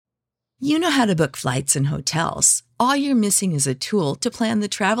You know how to book flights and hotels. All you're missing is a tool to plan the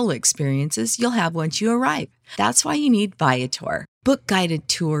travel experiences you'll have once you arrive. That's why you need Viator. Book guided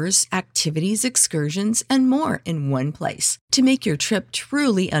tours, activities, excursions, and more in one place to make your trip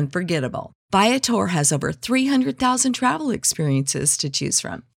truly unforgettable. Viator has over 300,000 travel experiences to choose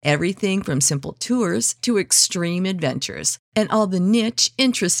from. Everything from simple tours to extreme adventures and all the niche,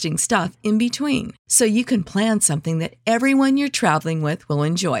 interesting stuff in between. So you can plan something that everyone you're traveling with will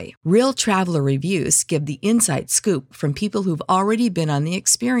enjoy. Real traveler reviews give the inside scoop from people who've already been on the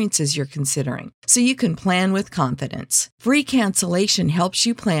experiences you're considering. So you can plan with confidence. Free cancellation helps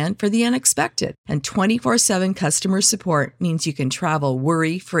you plan for the unexpected. And 24/7 customer support means you can travel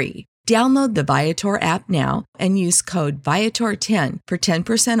worry-free. Download the Viator app now and use code Viator10 for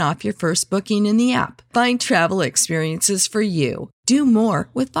 10% off your first booking in the app. Find travel experiences for you. Do more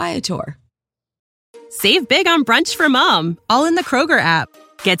with Viator. Save big on brunch for mom, all in the Kroger app.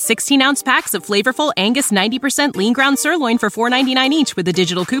 Get 16-ounce packs of flavorful Angus 90% lean ground sirloin for $4.99 each with a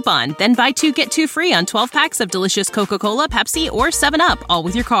digital coupon. Then buy 2, get 2 free on 12 packs of delicious Coca-Cola, Pepsi, or 7-Up, all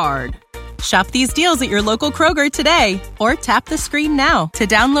with your card. Shop these deals at your local Kroger today, or tap the screen now to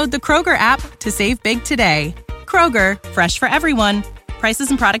download the Kroger app to save big today. Kroger, fresh for everyone. Prices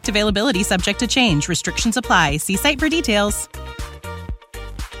and product availability subject to change. Restrictions apply. See site for details.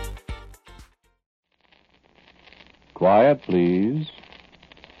 Quiet, please.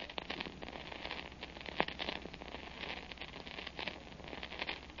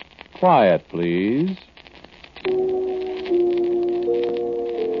 Quiet, please.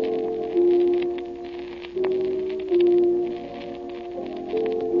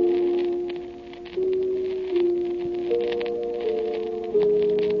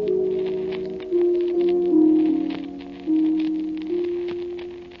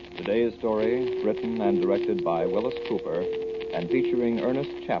 Today's story, written and directed by Willis Cooper and featuring Ernest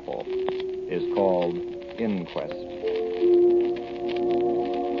Chappell, is called Inquest.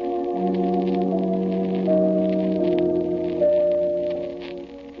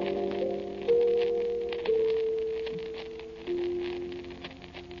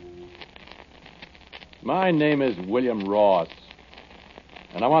 My name is William Ross,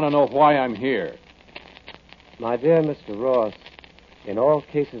 and I want to know why I'm here. My dear Mr. Ross, in all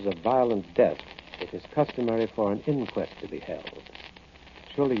cases of violent death, it is customary for an inquest to be held.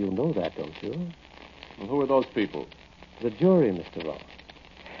 Surely you know that, don't you? Well, who are those people? The jury, Mr. Ross.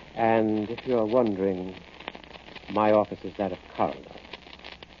 And if you're wondering, my office is that of coroner.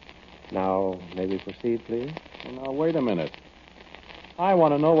 Now, may we proceed, please? Well, now, wait a minute. I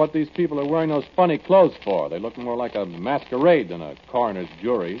want to know what these people are wearing those funny clothes for. They look more like a masquerade than a coroner's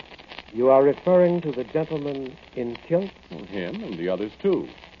jury. You are referring to the gentleman in kilts? Well, him and the others, too.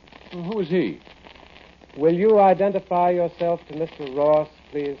 Well, who is he? Will you identify yourself to Mr. Ross,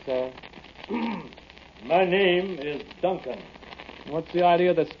 please, sir? My name is Duncan. What's the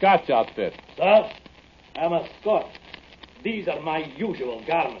idea of the Scotch outfit? Sir, I'm a Scot. These are my usual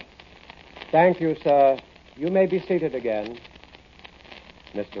garments. Thank you, sir. You may be seated again.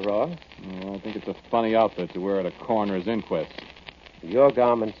 Mr. Ross? Oh, I think it's a funny outfit to wear at a coroner's inquest. Your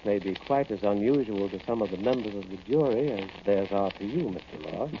garments may be quite as unusual to some of the members of the jury as theirs are to you,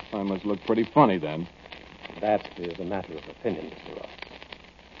 Mr. Ross. I must look pretty funny, then. That is a matter of opinion, Mr. Ross.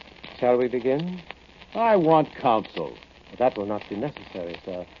 Shall we begin? I want counsel. That will not be necessary,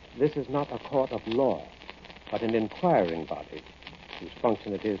 sir. This is not a court of law, but an inquiring body whose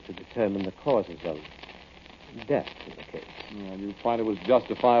function it is to determine the causes of death in the case. Well, you find it was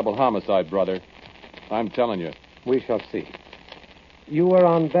justifiable homicide, brother. I'm telling you. We shall see. You were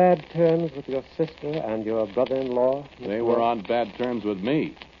on bad terms with your sister and your brother-in-law? They were on bad terms with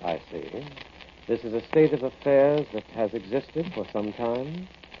me. I see. This is a state of affairs that has existed for some time?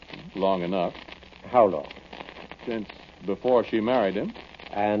 Long enough. How long? Since before she married him.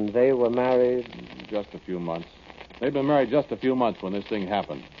 And they were married? Just a few months. They'd been married just a few months when this thing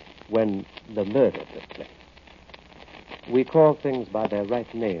happened. When the murder took place. We call things by their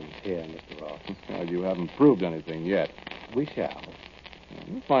right names here, Mr. Ross. Well, you haven't proved anything yet. We shall.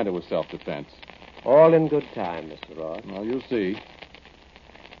 You'll find it was self-defense. All in good time, Mr. Ross. Well, you'll see.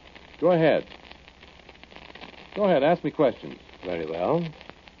 Go ahead. Go ahead, ask me questions. Very well.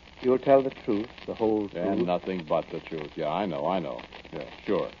 You'll tell the truth, the whole truth. And nothing but the truth. Yeah, I know. Yeah,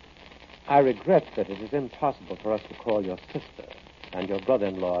 sure. I regret that it is impossible for us to call your sister and your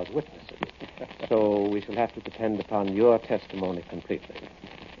brother-in-law as witnesses. So we shall have to depend upon your testimony completely.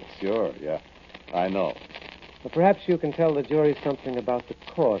 Sure, yeah. I know. But perhaps you can tell the jury something about the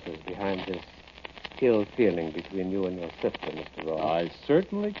causes behind this ill feeling between you and your sister, Mr. Ross. I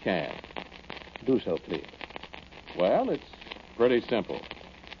certainly can. Do so, please. Well, it's pretty simple.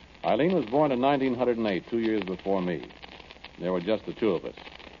 Eileen was born in 1908, 2 years before me. There were just the two of us.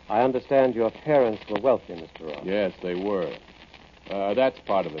 I understand your parents were wealthy, Mr. Ross. Yes, they were. That's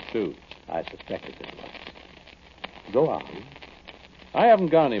part of it, too. I suspected it was. Go on. I haven't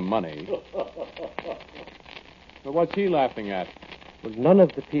got any money. But what's he laughing at? Well, none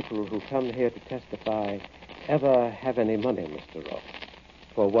of the people who come here to testify ever have any money, Mr. Ross,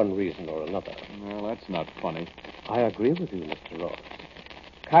 for one reason or another. Well, that's not funny. I agree with you, Mr. Ross.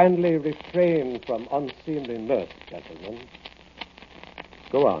 Kindly refrain from unseemly mirth, gentlemen.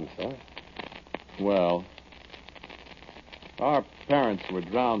 Go on, sir. Well, our parents were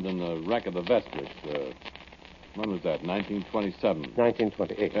drowned in the wreck of the Vestas. When was that? 1927.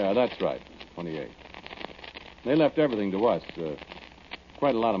 1928. Yeah, that's right. 28. They left everything to us.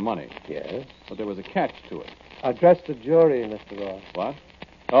 Quite a lot of money. Yes. But there was a catch to it. Address the jury, Mr. Ross. What?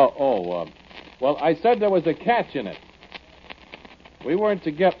 Well, I said there was a catch in it. We weren't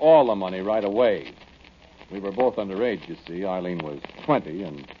to get all the money right away. We were both underage, you see. Eileen was 20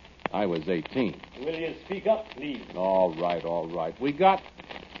 and I was 18. Will you speak up, please? All right. We got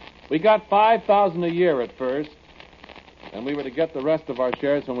 $5,000 a year at first, and we were to get the rest of our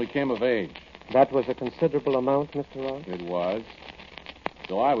shares when we came of age. That was a considerable amount, Mr. Ross? It was.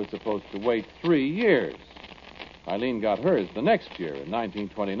 So I was supposed to wait 3 years. Eileen got hers the next year in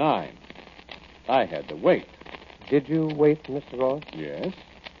 1929. I had to wait. Did you wait, Mr. Ross? Yes.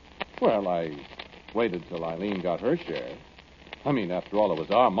 Well, I waited till Eileen got her share. I mean, after all, it was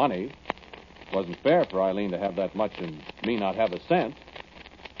our money. It wasn't fair for Eileen to have that much and me not have a cent.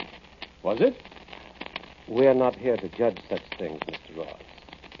 Was it? We're not here to judge such things, Mr. Ross.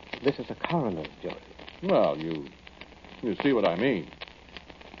 This is a coroner's jury. Well, you see what I mean.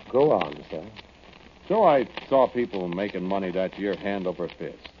 Go on, sir. So I saw people making money that year hand over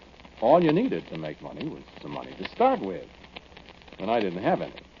fist. All you needed to make money was some money to start with. And I didn't have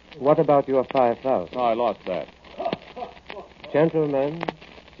any. What about your 5,000? I lost that. Gentlemen.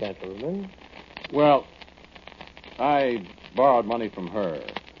 Well, I borrowed money from her.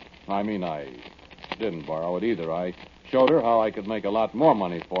 I mean, I didn't borrow it either. I showed her how I could make a lot more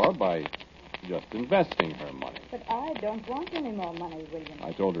money for her by just investing her money. But I don't want any more money, William.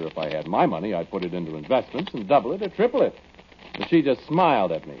 I told her if I had my money, I'd put it into investments and double it or triple it. But she just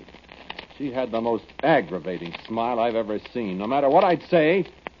smiled at me. She had the most aggravating smile I've ever seen. No matter what I'd say,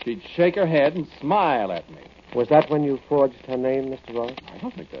 she'd shake her head and smile at me. Was that when you forged her name, Mr. Ross? I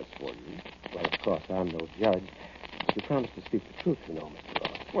don't think that's forgery. Well, of course, I'm no judge. You promised to speak the truth, you know, Mr.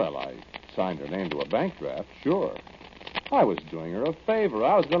 Ross. Well, I signed her name to a bank draft, sure. I was doing her a favor.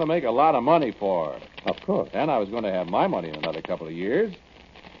 I was going to make a lot of money for her. Of course. And I was going to have my money in another couple of years.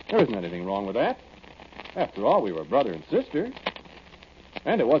 There isn't anything wrong with that. After all, we were brother and sister.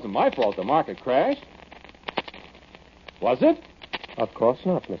 And it wasn't my fault the market crashed. Was it? Of course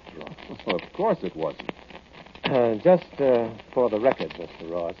not, Mr. Ross. Well, of course it wasn't. Just for the record, Mr.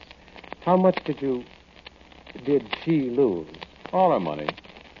 Ross, how much did she lose? All her money.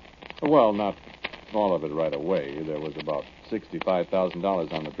 Well, not all of it right away. There was about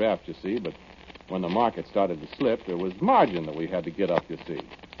 $65,000 on the draft, you see, but when the market started to slip, there was margin that we had to get up, you see.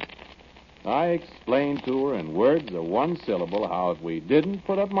 I explained to her in words of one syllable how if we didn't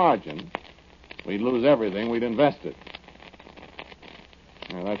put up margin, we'd lose everything we'd invested.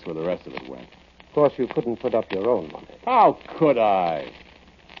 Well, that's where the rest of it went. Of course, you couldn't put up your own money. How could I?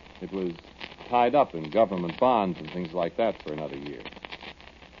 It was tied up in government bonds and things like that for another year.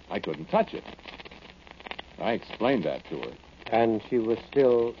 I couldn't touch it. I explained that to her. And she was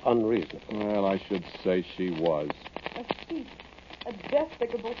still unreasonable. Well, I should say she was. A thief. A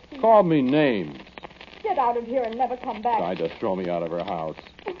despicable thief. Called me names. Get out of here and never come back. Tried to throw me out of her house.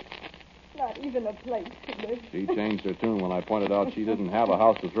 Not even a place to live. She changed her tune when I pointed out she didn't have a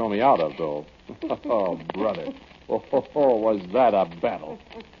house to throw me out of, though. Oh, brother. Oh, was that a battle.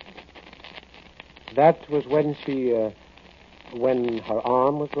 That was when when her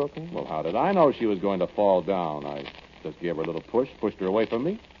arm was broken? Well, how did I know she was going to fall down? I just gave her a little push, pushed her away from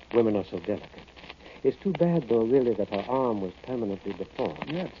me. Women are so delicate. It's too bad, though, really, that her arm was permanently deformed.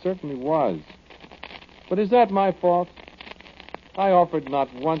 Yeah, it certainly was. But is that my fault? I offered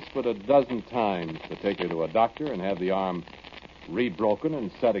not once but a dozen times to take her to a doctor and have the arm re-broken and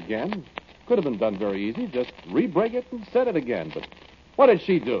set again. Could have been done very easy. Just re-break it and set it again. But what did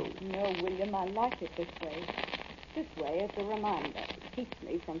she do? No, William, I like it this way. This way is a reminder. It keeps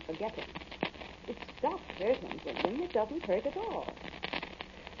me from forgetting. It stops hurting, William. It doesn't hurt at all.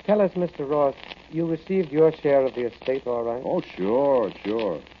 Tell us, Mr. Ross, you received your share of the estate, all right? Oh,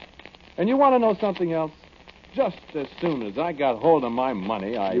 sure. And you want to know something else? Just as soon as I got hold of my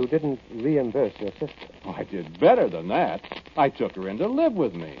money, You didn't reimburse your sister. Oh, I did better than that. I took her in to live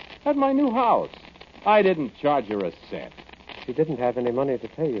with me at my new house. I didn't charge her a cent. She didn't have any money to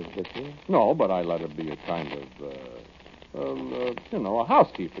pay you, did she? No, but I let her be a kind of, a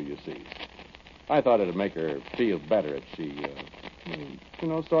housekeeper, you see. I thought it'd make her feel better if she,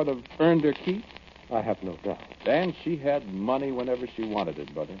 sort of earned her keep. I have no doubt. And she had money whenever she wanted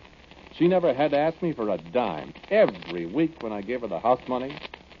it, brother. She never had to ask me for a dime. Every week when I gave her the house money,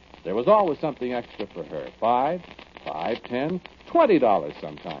 there was always something extra for her. $5, $10, $20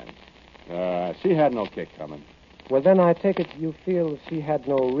 sometimes. She had no kick coming. Well, then I take it you feel she had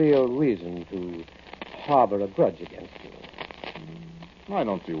no real reason to harbor a grudge against you. I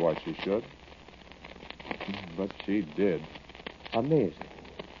don't see why she should. But she did. Amazing.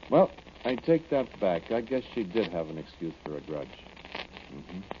 Well, I take that back. I guess she did have an excuse for a grudge.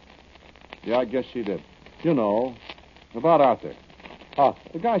 Mm-hmm. Yeah, I guess she did. You know, about Arthur. Arthur?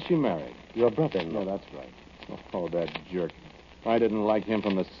 The guy she married. Your brother-in-law? Yeah, that's right. Oh, that jerk. I didn't like him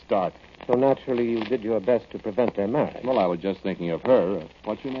from the start. So naturally you did your best to prevent their marriage. Well, I was just thinking of her.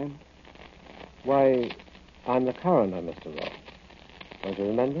 What's your name? Why, I'm the coroner, Mr. Ross. Don't you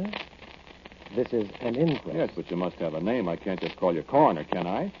remember? This is an inquest. Yes, but you must have a name. I can't just call you coroner, can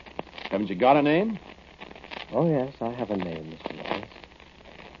I? Haven't you got a name? Oh, yes, I have a name, Mr. Ross.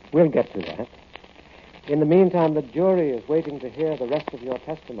 We'll get to that. In the meantime, the jury is waiting to hear the rest of your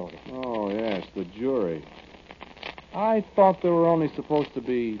testimony. Oh, yes, the jury. I thought there were only supposed to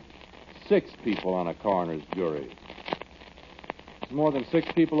be 6 people on a coroner's jury. There's more than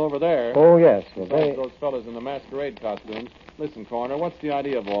 6 people over there. Oh, yes. Well, Besides those fellas in the masquerade costumes. Listen, coroner, what's the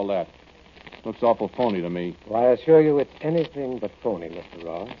idea of all that? Looks awful phony to me. Well, I assure you it's anything but phony, Mr.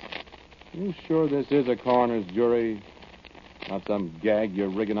 Ross. You sure this is a coroner's jury? Not some gag you're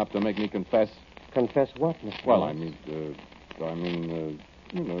rigging up to make me confess? Confess what, Mr. Well, Ross?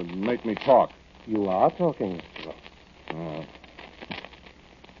 Make me talk. You are talking, Mr. Ross.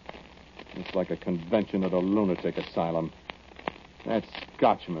 It's like a convention at a lunatic asylum. That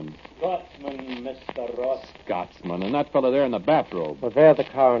Scotchman. Scotsman, Mr. Ross. Scotsman. And that fella there in the bathrobe. Well, they're the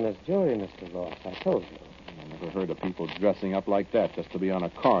coroner's jury, Mr. Ross. I told you. I never heard of people dressing up like that just to be on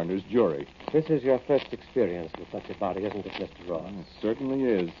a coroner's jury. This is your first experience with such a body, isn't it, Mr. Ross? It certainly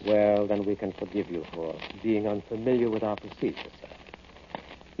is. Well, then we can forgive you for being unfamiliar with our procedure, sir.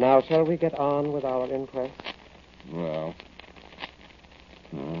 Now, shall we get on with our inquest? Well,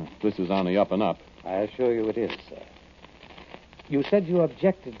 this is on the up and up. I assure you it is, sir. You said you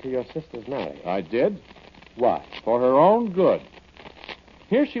objected to your sister's marriage. I did? Why? For her own good.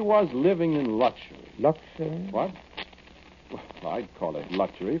 Here she was living in luxury. Luxury? What? Well, I'd call it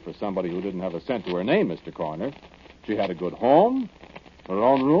luxury for somebody who didn't have a cent to her name, Mr. Coroner. She had a good home, her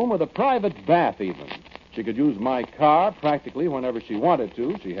own room with a private bath even. She could use my car practically whenever she wanted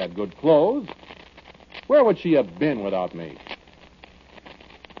to. She had good clothes. Where would she have been without me?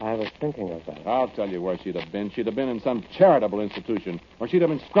 I was thinking of that. I'll tell you where she'd have been. She'd have been in some charitable institution, or she'd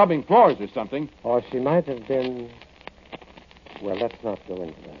have been scrubbing floors or something. Or she might have been... Well, let's not go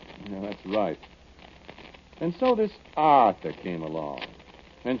into that. Yeah, that's right. And so this Arthur came along,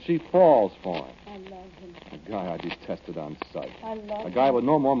 and she falls for him. I love him. A guy I detested on sight. I love him. A guy with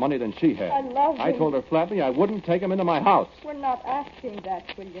no more money than she had. I love him. I told her flatly I wouldn't take him into my house. We're not asking that,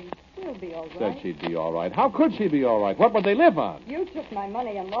 William. We'll be all right. Said she'd be all right. How could she be all right? What would they live on? You took my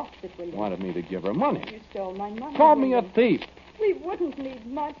money and lost it, William. Wanted me to give her money. You stole my money. Called me a William. thief. We wouldn't need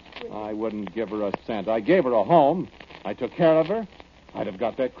much, William. I wouldn't give her a cent. I gave her a home. I took care of her. I'd have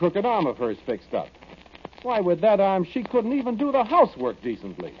got that crooked arm of hers fixed up. Why, with that arm, she couldn't even do the housework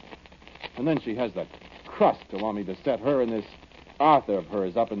decently. And then she has the crust to want me to set her and this Arthur of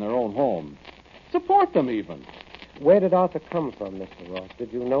hers up in their own home. Support them, even. Where did Arthur come from, Mr. Ross?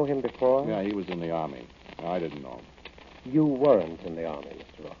 Did you know him before? Yeah, he was in the Army. I didn't know him. You weren't in the Army,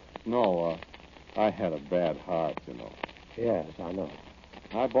 Mr. Ross. No, I had a bad heart, you know. Yes, I know.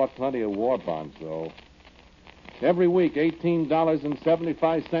 I bought plenty of war bonds, though. Every week,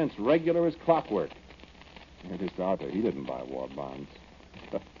 $18.75, regular as clockwork. And this Arthur, he didn't buy war bonds.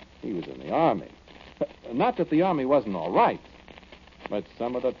 He was in the Army. Not that the Army wasn't all right, but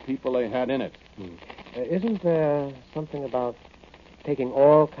some of the people they had in it. Isn't there something about taking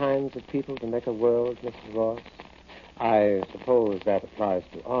all kinds of people to make a world, Mr. Ross? I suppose that applies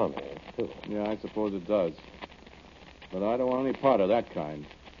to armies, too. Yeah, I suppose it does. But I don't want any part of that kind.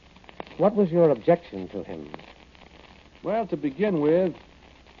 What was your objection to him? Well, to begin with,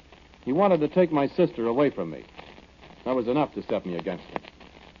 he wanted to take my sister away from me. That was enough to set me against him.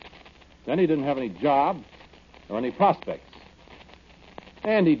 Then he didn't have any job or any prospects.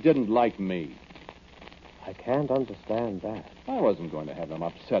 And he didn't like me. I can't understand that. I wasn't going to have him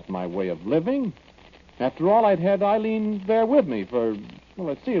upset my way of living. After all, I'd had Eileen there with me for, well,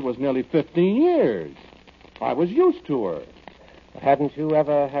 let's see, it was nearly 15 years. I was used to her. Hadn't you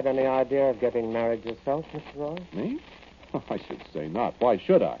ever had any idea of getting married yourself, Mr. Ross? Me? I should say not. Why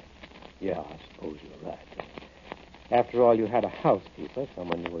should I? Yeah, I suppose you're right. After all, you had a housekeeper,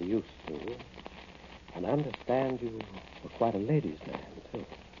 someone you were used to. And I understand you were quite a ladies' man, too.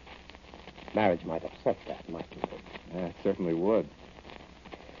 Marriage might upset that, mightn't it? Yeah, it certainly would.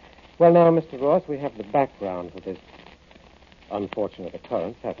 Well, now, Mr. Ross, we have the background for this unfortunate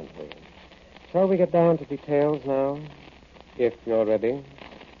occurrence, haven't we? Shall we get down to details now, if you're ready?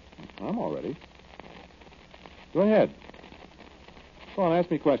 I'm all ready. Go ahead. Go on,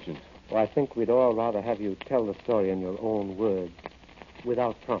 ask me questions. Well, I think we'd all rather have you tell the story in your own words,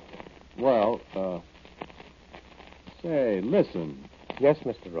 without prompting. Well, say, listen. Yes,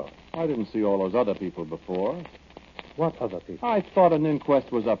 Mr. Ross. I didn't see all those other people before. What other people? I thought an inquest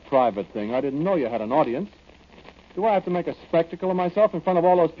was a private thing. I didn't know you had an audience. Do I have to make a spectacle of myself in front of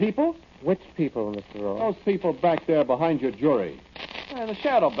all those people? Which people, Mr. Ross? Those people back there behind your jury. And the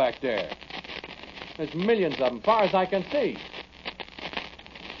shadow back there. There's millions of them, far as I can see.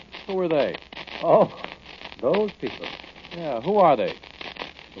 Who are they? Oh, those people. Yeah, who are they?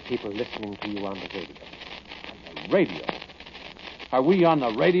 The people listening to you on the radio. On the radio? Are we on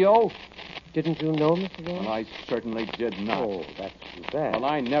the radio? Didn't you know, Mr. Ross? Well, I certainly did not. Oh, that's too bad. Well,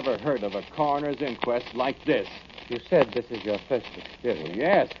 I never heard of a coroner's inquest like this. You said this is your first experience.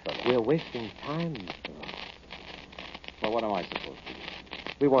 Yes, but... We're wasting time, Mr. Ross. Well, what am I supposed to do?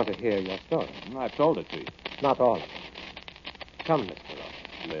 We want to hear your story. I've told it to you. Not all of it. Come, Mr. Ross.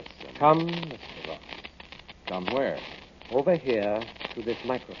 Listen. Come, Mr. Ross. Come where? Over here to this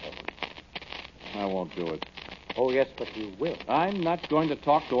microphone. I won't do it. Oh, yes, but you will. I'm not going to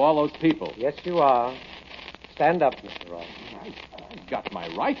talk to all those people. Yes, you are. Stand up, Mr. Ross. I've got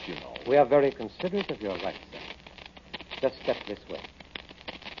my rights, you know. We are very considerate of your rights, sir. Just step this way.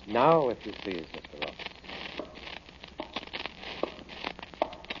 Now, if you please, Mr. Ross.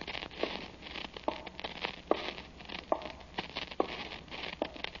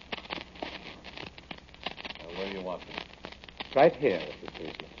 Where do you want me? Right here, if you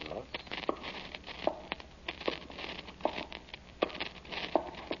please, Mr. Ross.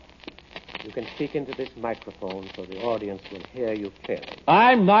 You can speak into this microphone so the audience will hear you clearly.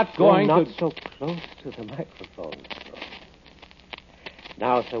 I'm not going Not to... so close to the microphone, Mr. Ross.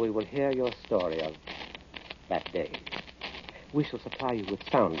 Now, sir, we will hear your story of that day. We shall supply you with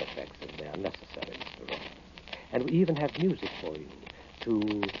sound effects if they are necessary, Mr. Ross. And we even have music for you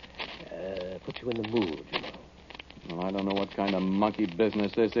to put you in the mood, you know. Well, I don't know what kind of monkey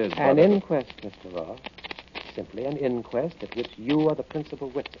business this is. An brother. inquest, Mr. Ross. Simply an inquest at which you are the principal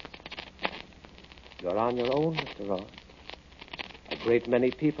witness. You're on your own, Mr. Ross. A great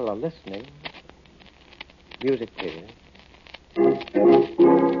many people are listening. Music, please.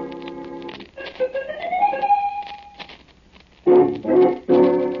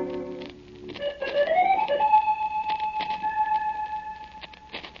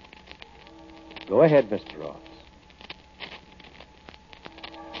 Go ahead, Mr. Ross.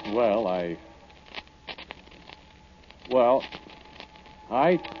 Well,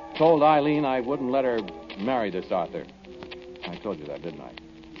 I told Eileen I wouldn't let her marry this Arthur. I told you that, didn't I?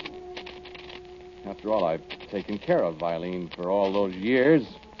 After all, I've taken care of Eileen for all those years.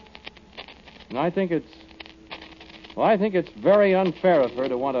 And I think it's very unfair of her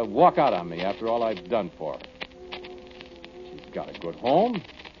to want to walk out on me after all I've done for her. She's got a good home.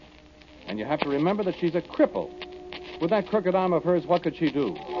 And you have to remember that she's a cripple. With that crooked arm of hers, what could she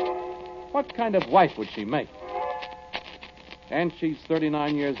do? What kind of wife would she make? And she's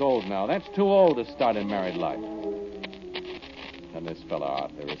 39 years old now. That's too old to start in married life. And this fella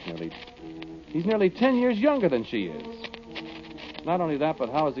Arthur is he's nearly 10 years younger than she is. Not only that, but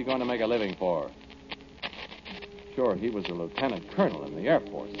how is he going to make a living for her? Sure, he was a lieutenant colonel in the Air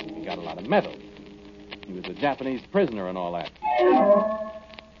Force. He got a lot of medals. He was a Japanese prisoner and all that.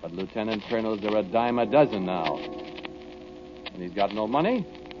 But lieutenant colonels are a dime a dozen now. And he's got no money,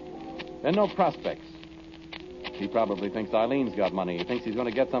 and no prospects. He probably thinks Eileen's got money. He thinks he's going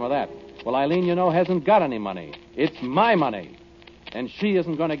to get some of that. Well, Eileen, you know, hasn't got any money. It's my money. And she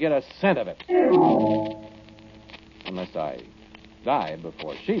isn't going to get a cent of it. Unless I die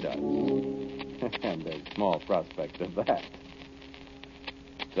before she does. And there's small prospect of that.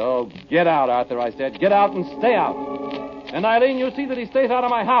 So get out, Arthur, I said. Get out and stay out. And Eileen, you see that he stays out of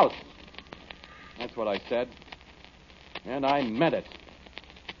my house. That's what I said. And I meant it.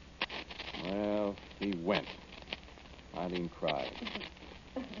 Well, he went. Eileen cried.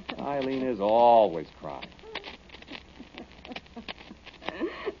 Eileen is always crying.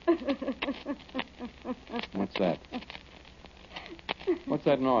 What's that? What's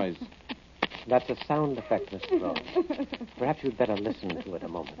that noise? That's a sound effect, Mr. Ross. Perhaps you'd better listen to it a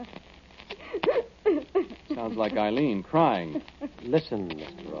moment. Sounds like Eileen crying. Listen,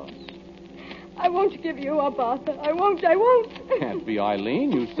 Mr. Ross. I won't give you up, Arthur. I won't. Can't be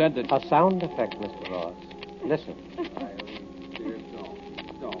Eileen. You said that... A sound effect, Mr. Ross. Listen. Eileen, dear,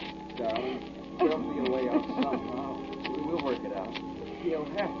 don't. Darling, there'll be a way out somehow. We'll work it out. He'll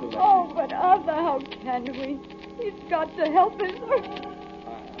have to let Oh, but Arthur, how can we? He's got to help us. I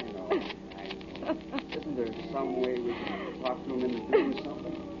know. Isn't there some way we can talk to him into doing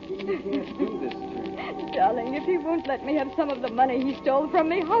something? He can't do this to me. Darling, if he won't let me have some of the money he stole from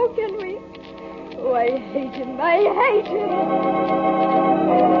me, how can we? Oh, I hate him. I hate him.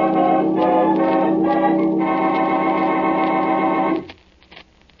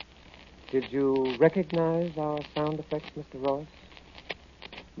 Did you recognize our sound effects, Mr. Ross?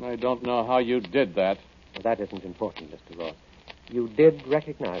 I don't know how you did that. Well, that isn't important, Mr. Ross. You did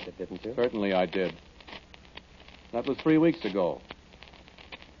recognize it, didn't you? Certainly I did. That was 3 weeks ago.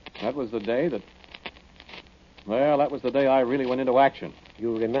 That was the day that... Well, that was the day I really went into action.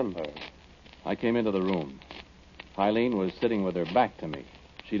 You remember. I came into the room. Eileen was sitting with her back to me.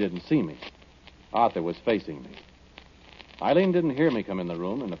 She didn't see me. Arthur was facing me. Eileen didn't hear me come in the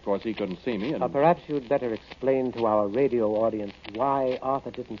room, and of course he couldn't see me. And... perhaps you'd better explain to our radio audience why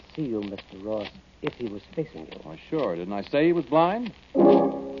Arthur didn't see you, Mr. Ross, if he was facing you. Oh, sure. Didn't I say he was blind?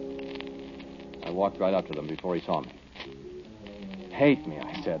 I walked right up to them before he saw me. Hate me,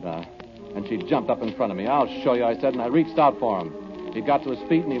 I said. And she jumped up in front of me. I'll show you, I said, and I reached out for him. He got to his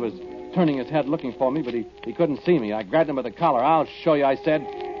feet, and he was turning his head looking for me, but he couldn't see me. I grabbed him by the collar. I'll show you, I said,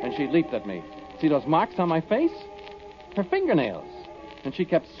 and she leaped at me. See those marks on my face? Her fingernails. And she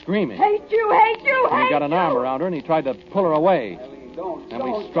kept screaming. Hate you. And he got an arm around her, and he tried to pull her away. Eileen, don't. And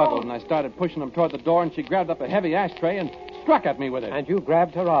we struggled, and I started pushing him toward the door, and she grabbed up a heavy ashtray and struck at me with it. And you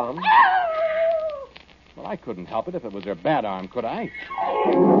grabbed her arm? Well, I couldn't help it if it was her bad arm, could I?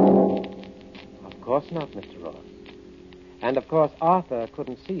 Of course not, Mr. Ross. And, of course, Arthur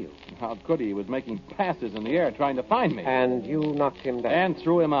couldn't see you. How could he? He was making passes in the air trying to find me. And you knocked him down. And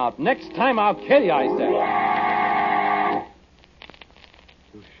threw him out. Next time I'll kill you, I said.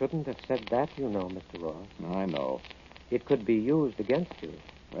 You shouldn't have said that, you know, Mr. Ross. I know. It could be used against you.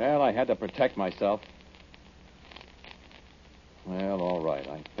 Well, I had to protect myself. Well, all right.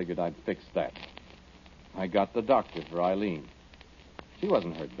 I figured I'd fix that. I got the doctor for Eileen. She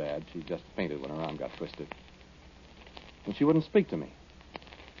wasn't hurt bad. She just fainted when her arm got twisted. And she wouldn't speak to me.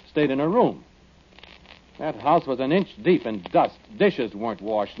 Stayed in her room. That house was an inch deep in dust. Dishes weren't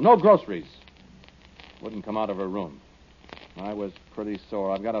washed. No groceries. Wouldn't come out of her room. I was pretty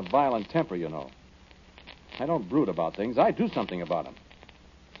sore. I've got a violent temper, you know. I don't brood about things. I do something about them.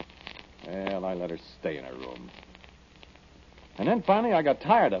 Well, I let her stay in her room. And then finally I got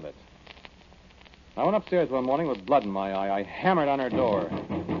tired of it. I went upstairs one morning with blood in my eye. I hammered on her door.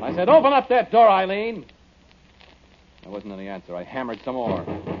 I said, "Open up that door, Eileen." There wasn't any answer. I hammered some more.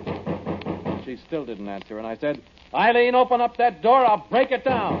 She still didn't answer, and I said, "Eileen, open up that door. I'll break it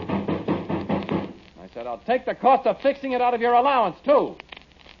down." I said, "I'll take the cost of fixing it out of your allowance, too."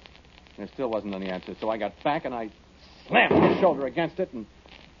 There still wasn't any answer, so I got back and I slammed my shoulder against it, and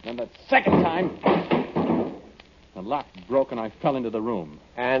then the second time, the lock broke and I fell into the room.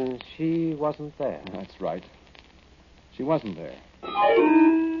 And she wasn't there. That's right. She wasn't there.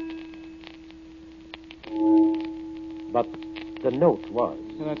 But the note was.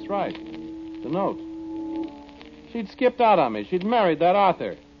 Yeah, that's right. The note. She'd skipped out on me. She'd married that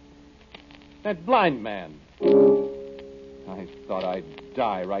Arthur. That blind man. I thought I'd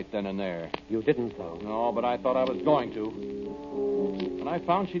die right then and there. You didn't, though. No, but I thought I was going to. When I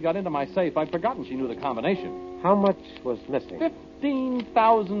found she got into my safe, I'd forgotten she knew the combination. How much was missing?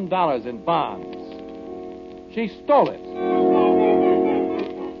 $15,000 in bonds. She stole it.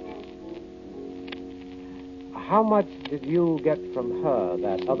 How much did you get from her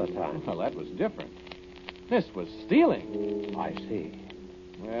that other time? Well, that was different. This was stealing. I see.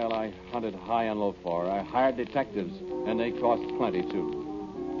 Well, I hunted high and low for her. I hired detectives, and they cost plenty,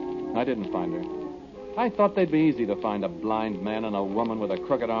 too. I didn't find her. I thought they'd be easy to find a blind man and a woman with a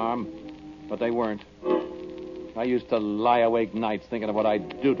crooked arm, but they weren't. I used to lie awake nights thinking of what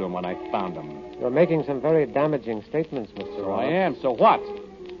I'd do to them when I found them. You're making some very damaging statements, Mr. Ross. I am, so what?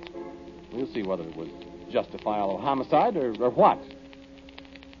 We'll see whether it was justifiable homicide or what.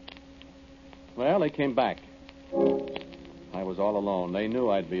 Well, they came back. I was all alone. They knew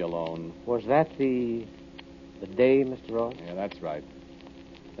I'd be alone. Was that the day, Mr. Ross? Yeah, that's right.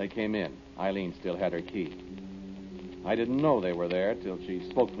 They came in. Eileen still had her key. I didn't know they were there till she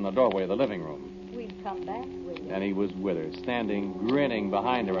spoke from the doorway of the living room. We'd come back with you. And he was with her, standing grinning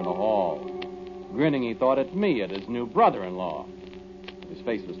behind her in the hall. Grinning, he thought, at me, at his new brother-in-law. His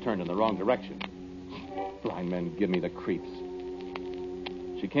face was turned in the wrong direction. Blind men give me the creeps.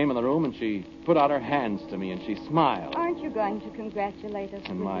 She came in the room and she put out her hands to me and she smiled. Aren't you going to congratulate us?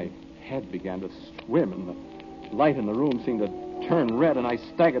 And my head began to swim and the light in the room seemed to turn red and I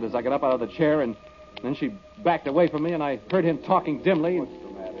staggered as I got up out of the chair and then she backed away from me and I heard him talking dimly. What's the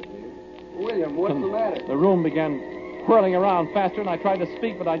matter, Dave? William, what's the matter? The room began whirling around faster and I tried to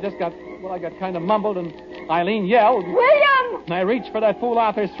speak, but I got kind of mumbled and Eileen yelled. William! And I reached for that fool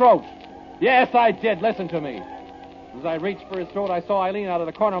Arthur's throat. Yes, I did. Listen to me. As I reached for his throat, I saw Eileen out of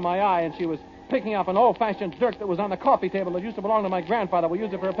the corner of my eye, and she was picking up an old-fashioned dirk that was on the coffee table that used to belong to my grandfather. We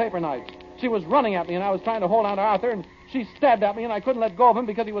used it for a paper knife. She was running at me, and I was trying to hold on to Arthur, and she stabbed at me, and I couldn't let go of him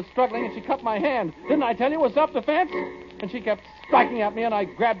because he was struggling, and she cut my hand. Didn't I tell you it was self-defense? And she kept striking at me, and I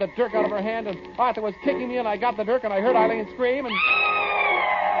grabbed the dirk out of her hand, and Arthur was kicking me, and I got the dirk, and I heard Eileen scream, and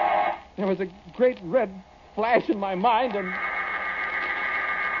there was a great red flash in my mind, and...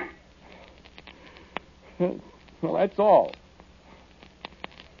 Well, that's all.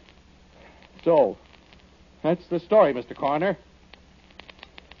 So, that's the story, Mr. Coroner.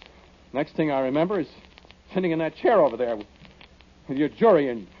 Next thing I remember is sitting in that chair over there with your jury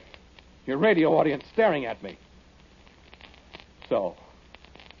and your radio audience staring at me. So,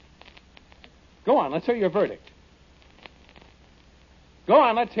 go on, let's hear your verdict. Go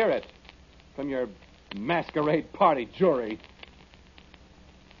on, let's hear it from your masquerade party jury.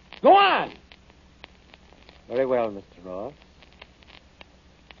 Go on! Very well, Mr. Ross.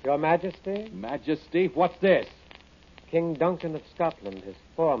 Your Majesty? Majesty? What's this? King Duncan of Scotland is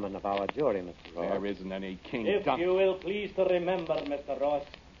foreman of our jury, Mr. Ross. There isn't any King If Duncan. you will please to remember, Mr. Ross,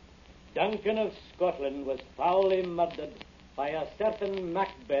 Duncan of Scotland was foully murdered by a certain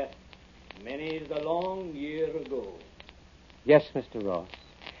Macbeth many's the long year ago. Yes, Mr. Ross.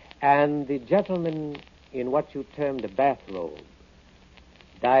 And the gentleman in what you termed a bathrobe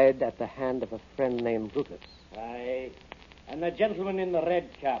died at the hand of a friend named Brutus. Aye, and the gentleman in the red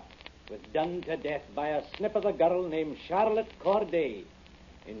cap was done to death by a snip of a girl named Charlotte Corday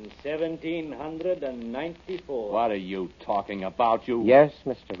in 1794. What are you talking about, you... Yes,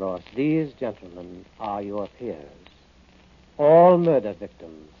 Mr. Ross, these gentlemen are your peers. All murder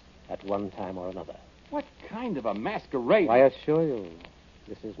victims at one time or another. What kind of a masquerade? I assure you,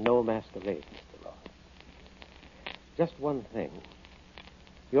 this is no masquerade, Mr. Ross. Just one thing.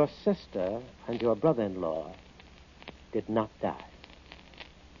 Your sister and your brother-in-law did not die.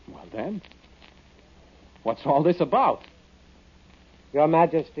 Well, then, what's all this about? Your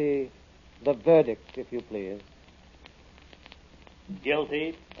Majesty, the verdict, if you please.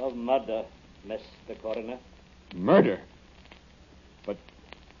 Guilty of murder, Mr. Coroner. Murder? But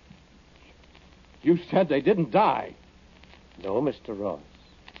you said they didn't die. No, Mr. Ross.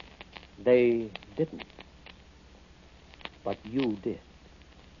 They didn't. But you did.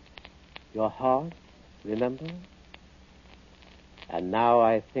 Your heart, remember? And now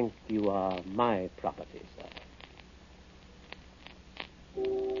I think you are my property, sir.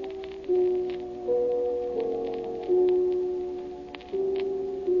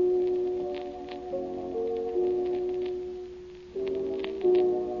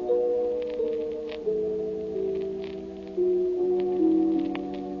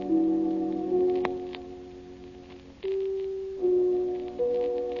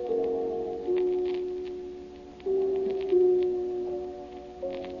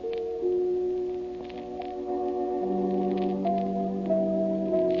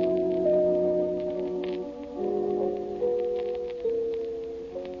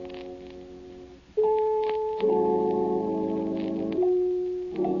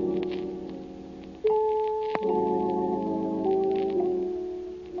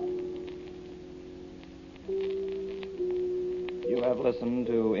 Listen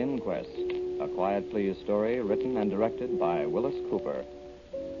to Inquest, a Quiet Please story written and directed by Willis Cooper.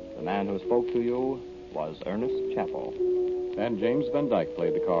 The man who spoke to you was Ernest Chappell. And James Van Dyke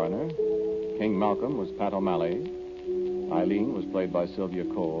played the coroner. King Malcolm was Pat O'Malley. Eileen was played by Sylvia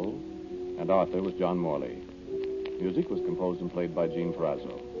Cole. And Arthur was John Morley. Music was composed and played by Gene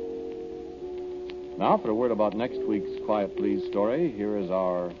Ferrazzo. Now, for a word about next week's Quiet Please story, here is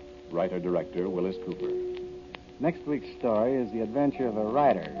our writer-director, Willis Cooper. Next week's story is the adventure of a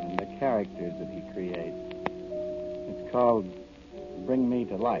writer and the characters that he creates. It's called Bring Me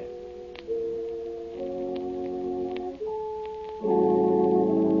to Life.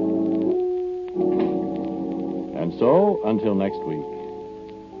 And so, until next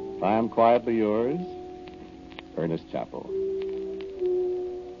week, I am quietly yours, Ernest Chappell.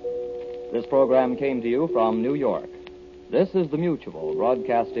 This program came to you from New York. This is the Mutual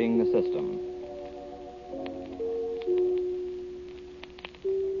Broadcasting System.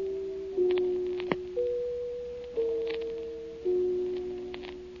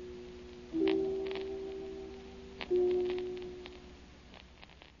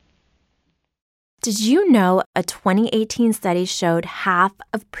 Did you know a 2018 study showed half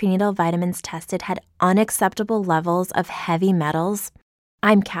of prenatal vitamins tested had unacceptable levels of heavy metals?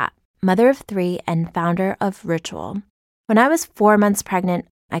 I'm Kat, mother of 3 and founder of Ritual. When I was 4 months pregnant,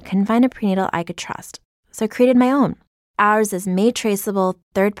 I couldn't find a prenatal I could trust, so I created my own. Ours is made traceable,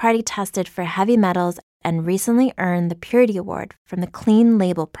 third-party tested for heavy metals, and recently earned the Purity Award from the Clean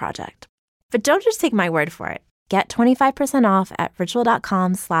Label Project. But don't just take my word for it. Get 25% off at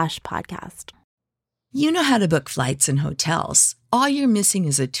ritual.com/podcast. You know how to book flights and hotels. All you're missing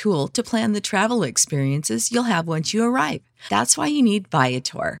is a tool to plan the travel experiences you'll have once you arrive. That's why you need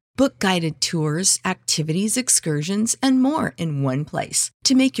Viator. Book guided tours, activities, excursions, and more in one place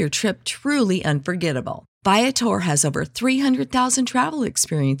to make your trip truly unforgettable. Viator has over 300,000 travel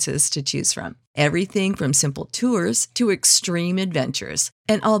experiences to choose from. Everything from simple tours to extreme adventures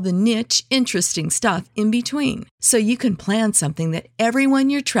and all the niche, interesting stuff in between. So you can plan something that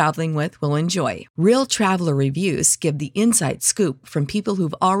everyone you're traveling with will enjoy. Real traveler reviews give the inside scoop from people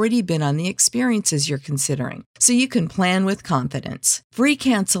who've already been on the experiences you're considering. So you can plan with confidence. Free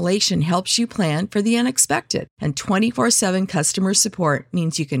cancellation helps you plan for the unexpected. And 24/7 customer support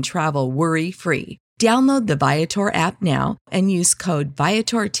means you can travel worry-free. Download the Viator app now and use code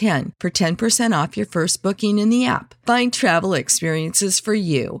Viator10 for 10% off your first booking in the app. Find travel experiences for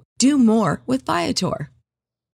you. Do more with Viator.